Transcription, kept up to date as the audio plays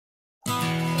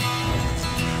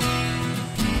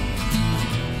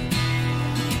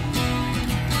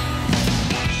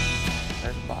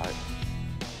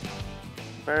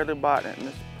barely biting it in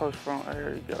this post front.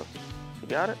 There you go. You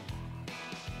got it? There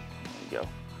you go.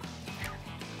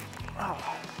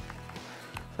 Oh.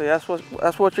 So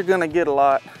that's what you're gonna get a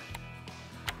lot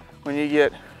when you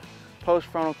get post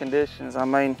frontal conditions. I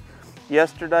mean,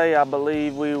 yesterday I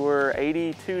believe we were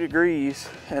 82 degrees,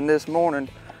 and this morning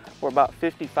we're about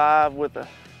 55 with a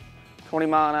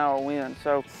 20-mile-an-hour wind.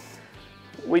 So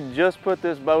we just put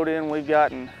this boat in. We've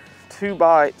gotten 2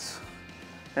 bites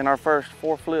in our first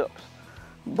 4 flips,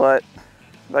 but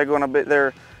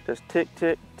they're just tick,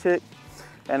 tick, tick.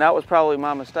 And that was probably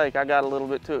my mistake. I got a little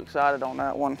bit too excited on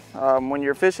that one. When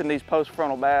you're fishing these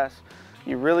post-frontal bass,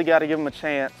 you really got to give them a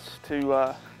chance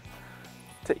to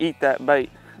eat that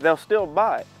bait. They'll still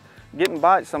bite. Getting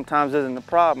bites sometimes isn't the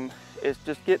problem. It's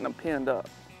just getting them pinned up.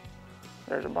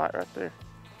 There's a bite right there.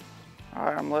 All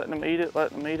right, I'm letting them eat it,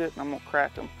 and I'm gonna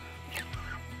crack them.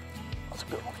 Let's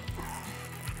go.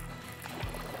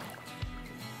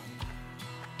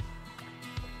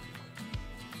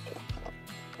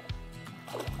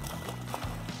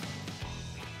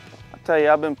 I tell you,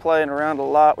 I've been playing around a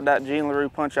lot with that Gene LaRue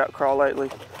punch-out crawl lately.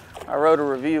 I wrote a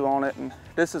review on it, and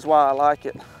this is why I like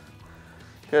it,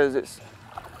 because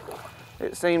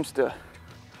it seems to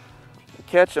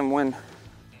catch them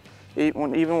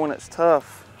even when it's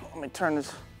tough. Let me turn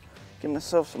this, give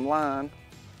myself some line.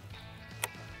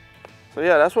 So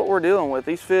yeah, that's what we're dealing with.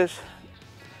 These fish,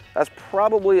 that's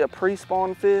probably a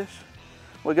pre-spawn fish.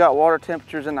 We got water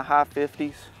temperatures in the high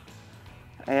 50s,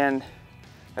 and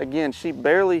again, she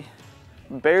barely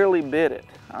bit it.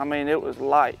 I mean, it was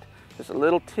light, just a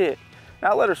little tick.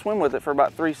 Now I let her swim with it for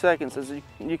about 3 seconds. As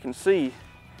you can see,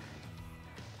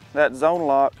 that Zone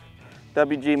Lock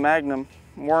WG Magnum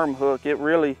worm hook, it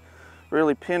really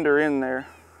pinned her in there.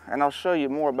 And I'll show you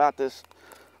more about this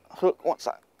hook once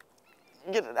I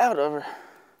get it out of her.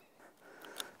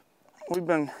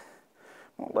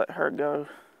 Won't let her go.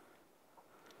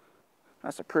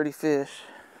 That's a pretty fish.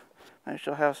 Maybe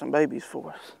she'll have some babies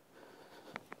for us.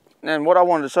 And what I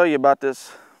wanted to show you about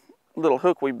this little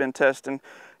hook we've been testing,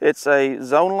 it's a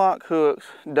Zone Lock Hooks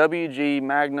WG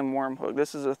Magnum worm hook.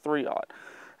 This is a 3/0.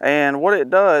 And what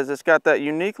it does, it's got that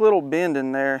unique little bend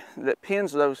in there that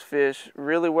pins those fish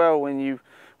really well when you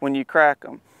crack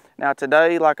them. Now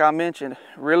today, like I mentioned,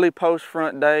 really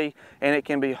post-front day, and it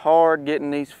can be hard getting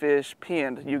these fish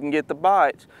pinned. You can get the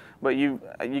bites, but you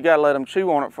gotta let them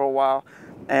chew on it for a while.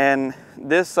 And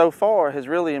this so far has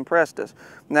really impressed us.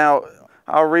 Now,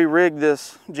 I'll re-rig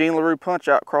this Gene LaRue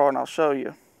punch-out crawl and I'll show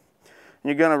you.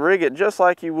 You're gonna rig it just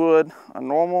like you would a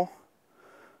normal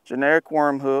generic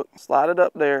worm hook. Slide it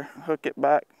up there, hook it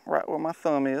back right where my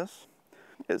thumb is.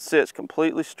 It sits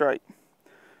completely straight,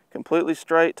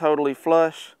 totally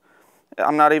flush.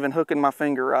 I'm not even hooking my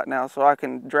finger right now, so I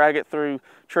can drag it through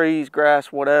trees,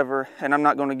 grass, whatever, and I'm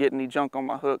not gonna get any junk on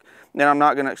my hook. Then I'm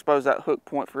not gonna expose that hook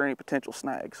point for any potential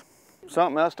snags.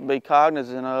 Something else to be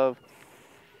cognizant of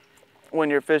when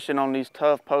you're fishing on these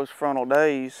tough post-frontal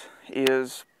days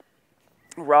is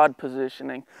rod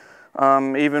positioning,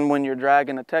 even when you're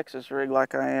dragging a Texas rig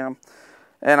like I am.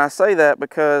 And I say that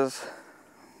because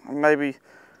maybe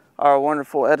our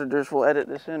wonderful editors will edit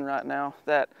this in right now.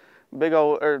 That big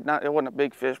old, or not, it wasn't a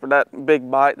big fish, but that big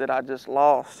bite that I just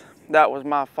lost, that was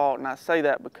my fault. And I say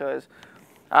that because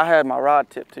I had my rod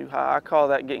tip too high. I call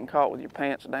that getting caught with your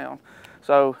pants down.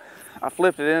 So I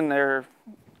flipped it in there,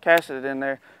 casted it in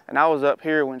there, and I was up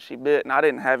here when she bit, and I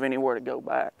didn't have anywhere to go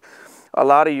back. A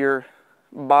lot of your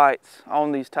bites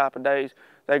on these type of days,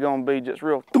 they're gonna be just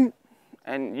real thump,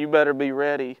 and you better be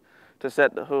ready to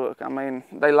set the hook. I mean,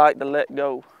 they like to let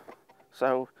go,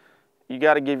 so you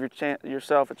got to give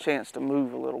yourself a chance to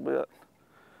move a little bit.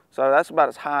 So that's about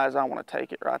as high as I want to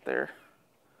take it right there.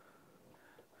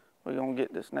 We're gonna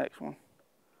get this next one.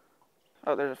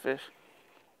 Oh, there's a fish.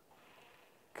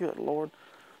 Good Lord.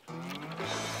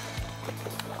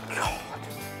 God.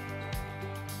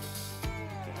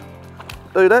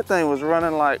 Dude, that thing was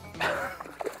running like,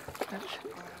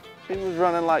 she was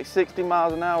running like 60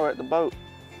 miles an hour at the boat.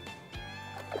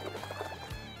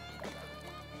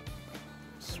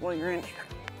 Swing her in here.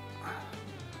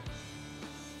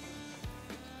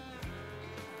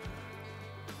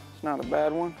 It's not a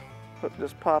bad one. Hook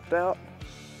just popped out.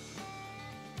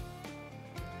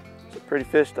 It's a pretty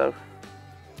fish though.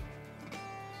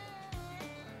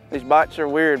 These bites are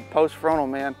weird, post-frontal,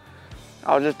 man.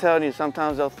 I was just telling you,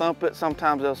 sometimes they'll thump it,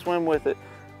 sometimes they'll swim with it.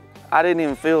 I didn't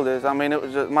even feel this. I mean, it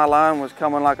was just, my line was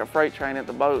coming like a freight train at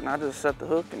the boat, and I just set the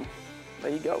hook and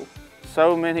there you go.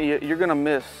 So many, you're gonna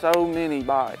miss so many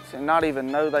bites and not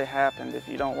even know they happened if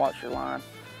you don't watch your line.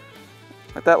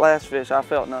 Like that last fish, I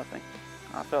felt nothing.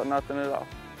 I felt nothing at all.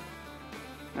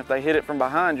 If they hit it from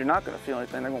behind, you're not going to feel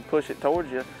anything. They're going to push it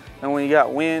towards you. And when you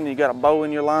got wind, you got a bow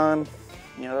in your line,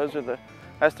 you know,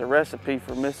 that's the recipe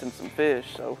for missing some fish.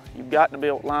 So you've got to be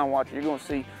a line watcher. You're going to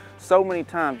see so many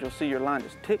times you'll see your line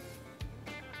just tick,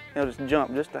 it'll just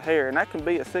jump just a hair, and that can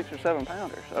be a 6 or 7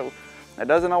 pounder. So that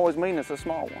doesn't always mean it's a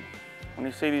small one. When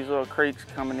you see these little creeks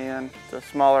coming in to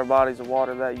smaller bodies of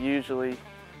water, that usually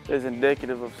is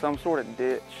indicative of some sort of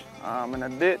ditch. And a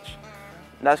ditch,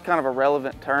 that's kind of a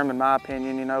relevant term in my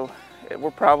opinion. You know,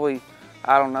 we're probably,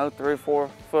 I don't know, 3 or 4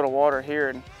 foot of water here,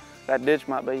 and that ditch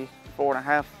might be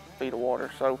 4.5 feet of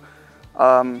water. So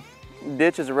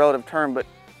ditch is a relative term, but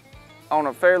on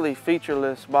a fairly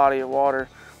featureless body of water,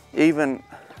 even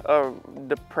a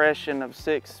depression of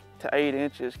 6 to 8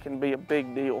 inches can be a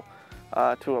big deal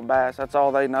to a bass. That's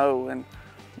all they know, and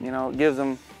you know, it gives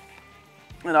them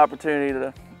an opportunity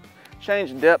to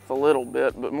change depth a little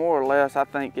bit, but more or less I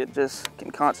think it just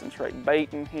can concentrate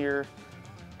baiting here.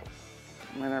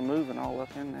 I mean, they're moving all up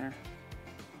in there.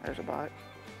 There's a bite.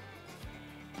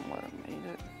 I'll let them eat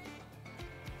it.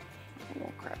 I'm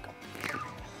gonna crack them.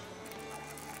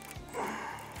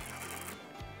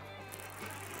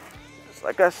 Just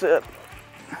like I said,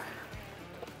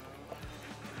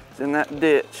 it's in that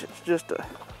ditch. It's just a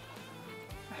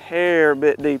hair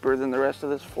bit deeper than the rest of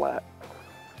this flat.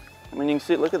 I mean, you can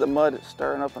see, look at the mud it's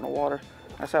stirring up in the water.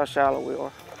 That's how shallow we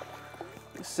are.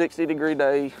 It's 60-degree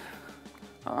day.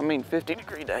 I mean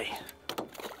 50-degree day.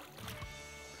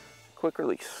 Quick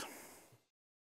release.